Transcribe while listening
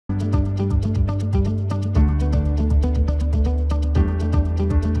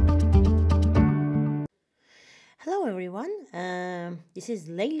This is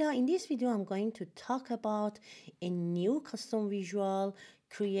Layla. In this video, I'm going to talk about a new custom visual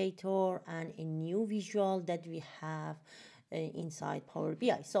creator and a new visual that we have inside Power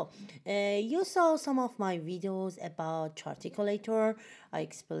BI. So you saw some of my videos about Charticulator. I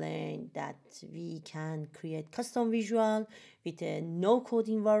explained that we can create custom visual with a no-code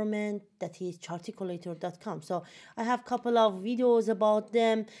environment that is charticulator.com. So I have a couple of videos about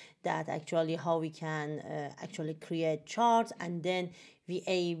them, that actually how we can actually create charts and then we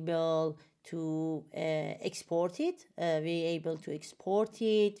able to export it. We able to export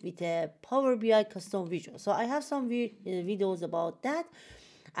it with a Power BI custom visual. So I have some videos about that,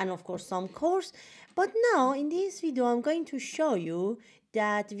 and of course some course. But now in this video, I'm going to show you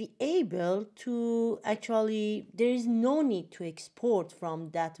that we able to actually, there is no need to export from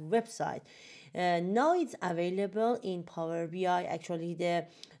that website. Now it's available in Power BI. Actually,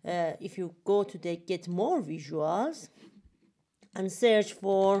 if you go to the get more visuals and search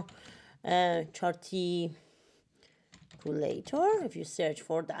for Charticulator, if you search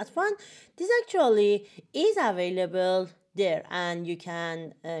for that one, this actually is available there, and you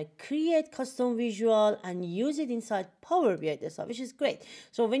can create custom visual and use it inside Power BI desktop, which is great.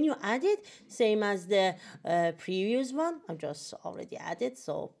 So when you add it, same as the previous one, I'm just already added,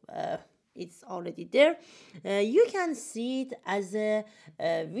 so it's already there. You can see it as a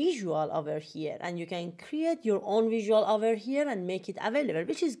visual over here, and you can create your own visual over here and make it available,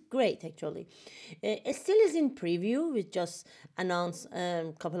 which is great actually. It still is in preview, we just announced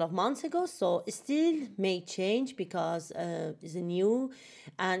a couple of months ago, so it still may change because it's a new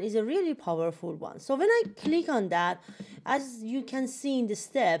and is a really powerful one. So when I click on that, as you can see in the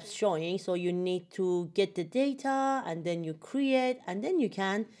steps showing, so you need to get the data and then you create and then you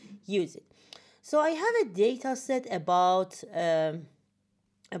can use it. So I have a data set about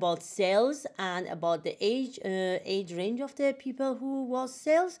sales and about the age range of the people who was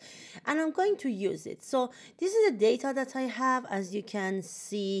sales, and I'm going to use it. So this is the data that I have. As you can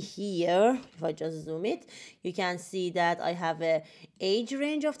see here, if I just zoom it, you can see that I have a age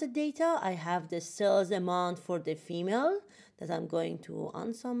range of the data. I have the sales amount for the female that I'm going to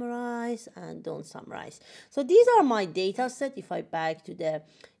unsummarize and don't summarize. So these are my data set. If I back to the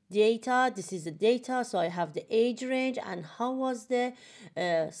data, this is the data, so I have the age range and how was the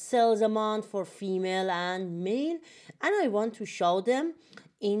sales amount for female and male, and I want to show them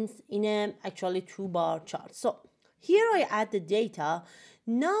in a actually 2-bar chart. So here I add the data.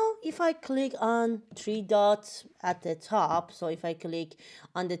 Now if I click on 3 dots at the top, so if I click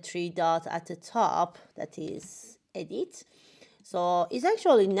on the 3 dots at the top, that is edit, so it's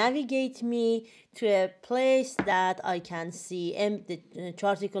actually navigate me to a place that I can see the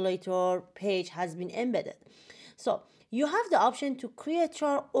Charticulator page has been embedded. So you have the option to create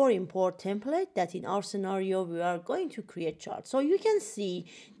chart or import template. That in our scenario, we are going to create chart. So you can see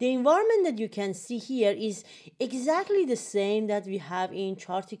the environment that you can see here is exactly the same that we have in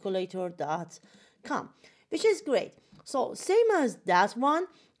charticulator.com, which is great. So same as that one,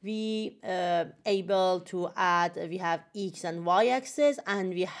 we able to add, we have X and Y axis,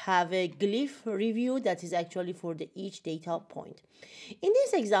 and we have a glyph review that is actually for the each data point. In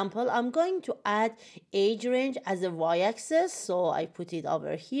this example, I'm going to add age range as a Y axis, so I put it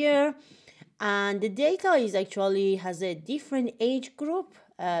over here, and the data is actually has a different age group,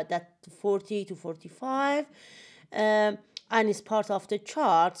 that 40 to 45, and it's part of the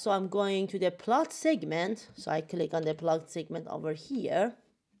chart. So I'm going to the plot segment, so I click on the plot segment over here,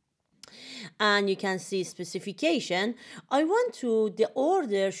 and you can see specification. I want to, the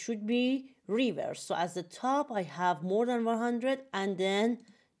order should be reverse. So as the top, I have more than 100 and then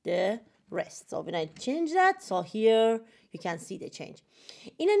the rest. So when I change that, so here you can see the change.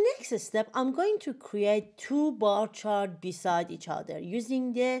 In the next step, I'm going to create 2 bar chart beside each other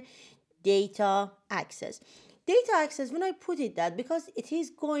using the data access. Data access, when I put it that, because it is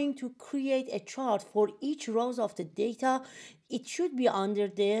going to create a chart for each rows of the data, it should be under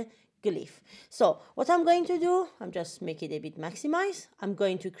the glyph. So what I'm going to do, I'm just make it a bit maximize. I'm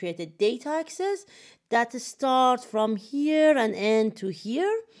going to create a data access that starts from here and end to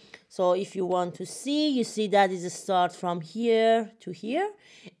here. So if you want to see, you see that is a start from here to here.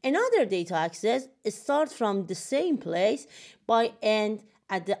 Another data access, it starts from the same place by end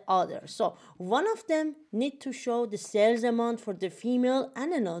at the other. So one of them need to show the sales amount for the female,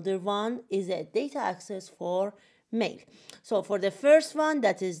 and another one is a data access for male. So for the first one,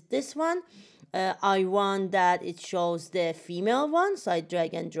 that is this one, I want that it shows the female one, so I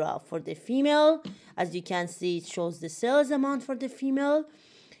drag and drop for the female. As you can see, it shows the sales amount for the female,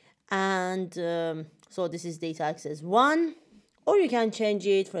 and so this is data access 1, or you can change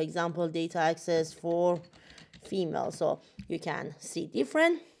it, for example, data access for female, so you can see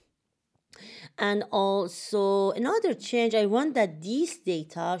different. And also another change, I want that this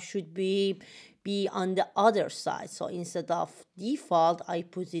data should be on the other side. So instead of default, I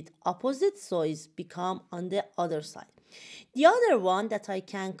put it opposite, so it's become on the other side. The other one that I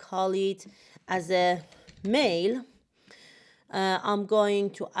can call it as a male, I'm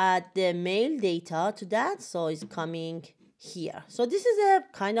going to add the male data to that, so it's coming here. So this is a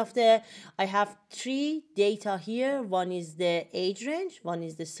kind of I have 3 data here. One is the age range, one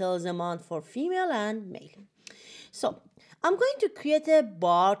is the sales amount for female and male. So I'm going to create a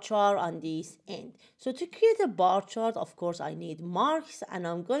bar chart on this end. So to create a bar chart, of course, I need marks, and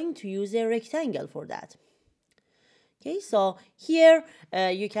I'm going to use a rectangle for that. Okay, so here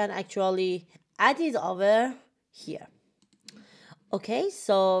you can actually add it over here. Okay,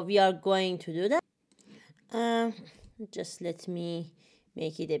 so we are going to do that. Just let me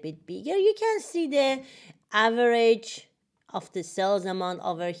make it a bit bigger. You can see the average of the sales amount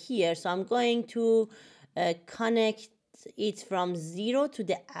over here. So I'm going to connect it from 0 to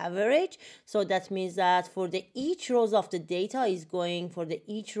the average. So that means that for the each rows of the data is going, for the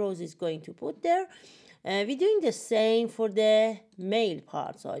each rows is going to put there. We're doing the same for the male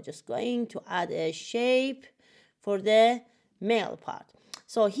part. So I'm just going to add a shape for the male part.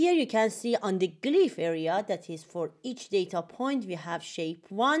 So here you can see on the glyph area, that is for each data point, we have shape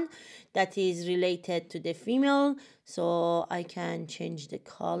 1 that is related to the female. So I can change the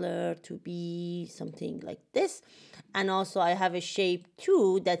color to be something like this. And also I have a shape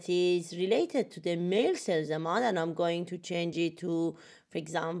 2 that is related to the male sales amount, and I'm going to change it to, for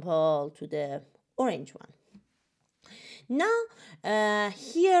example, to the orange one. Now,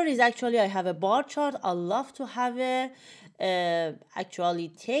 here is actually, I have a bar chart. I love to have a actually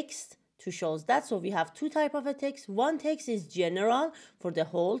text to shows that. So we have 2 types of a text. One text is general for the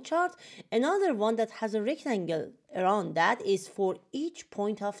whole chart. Another one that has a rectangle around that is for each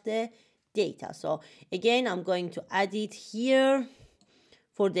point of the data. So again, I'm going to add it here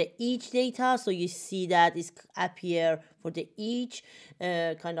for the each data, so you see that it's appear for the each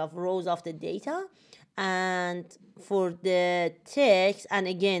kind of rows of the data. And for the text, and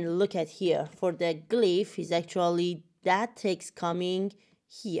again, look at here, for the glyph is actually that text coming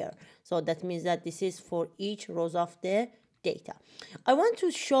here. So that means that this is for each rows of the data. I want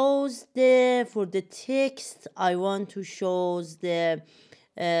to show for the text, I want to show the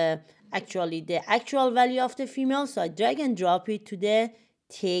actually the actual value of the female. So I drag and drop it to the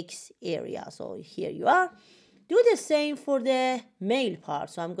text area. So here you are. Do the same for the male part.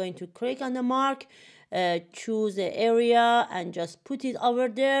 So I'm going to click on the mark, choose the area, and just put it over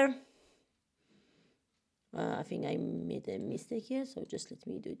there. I think I made a mistake here, so just let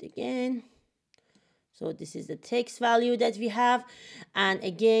me do it again. So this is the text value that we have. And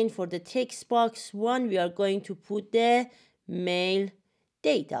again, for the text box 1, we are going to put the male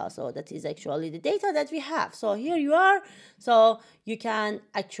data. So that is actually the data that we have. So here you are. So you can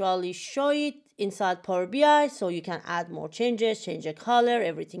actually show it inside Power BI, so you can add more changes, change the color,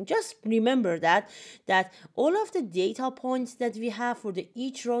 everything. Just remember that all of the data points that we have for the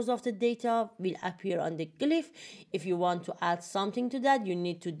each rows of the data will appear on the glyph. If you want to add something to that, you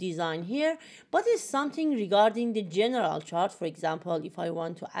need to design here. But it's something regarding the general chart. For example, if I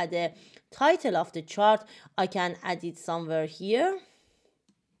want to add a title of the chart, I can add it somewhere here.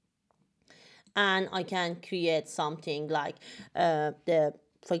 And I can create something like for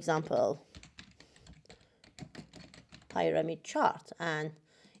example, pyramid chart, and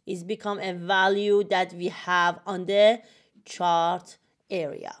it's become a value that we have on the chart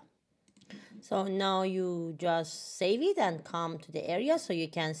area. So now you just save it and come to the area, so you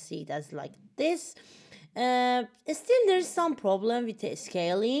can see it as like this. Still there's some problem with the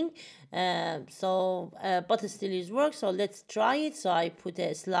scaling, but it still is work. So let's try it. So I put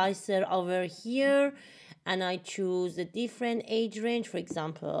a slicer over here, and I choose a different age range. For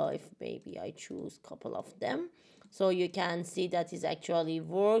example, if maybe I choose a couple of them, so you can see that it actually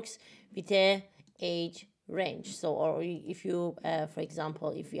works with a age range. So, or if you, for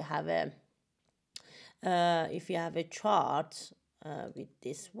example, if you have a chart with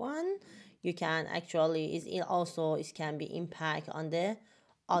this one, you can actually it can be impact on the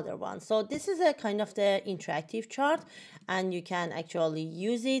other one. So this is a kind of the interactive chart, and you can actually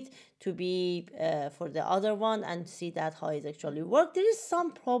use it to be for the other one and see that how it actually works. There is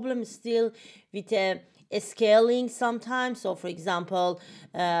some problem still with scaling sometimes. So for example,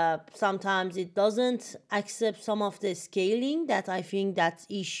 sometimes it doesn't accept some of the scaling. That I think that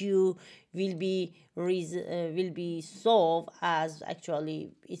issue will be solved as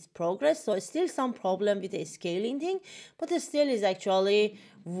actually its progress. So it's still some problem with the scaling thing, but it still is actually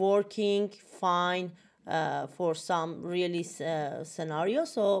working fine for some really scenario.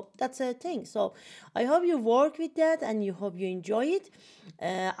 So that's a thing. So I hope you work with that and you hope you enjoy it.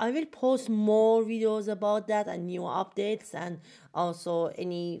 I will post more videos about that and new updates, and also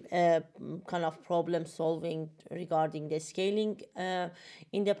any kind of problem solving regarding the scaling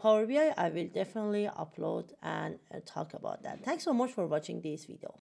in the Power BI. I will definitely upload and talk about that. Thanks so much for watching this video.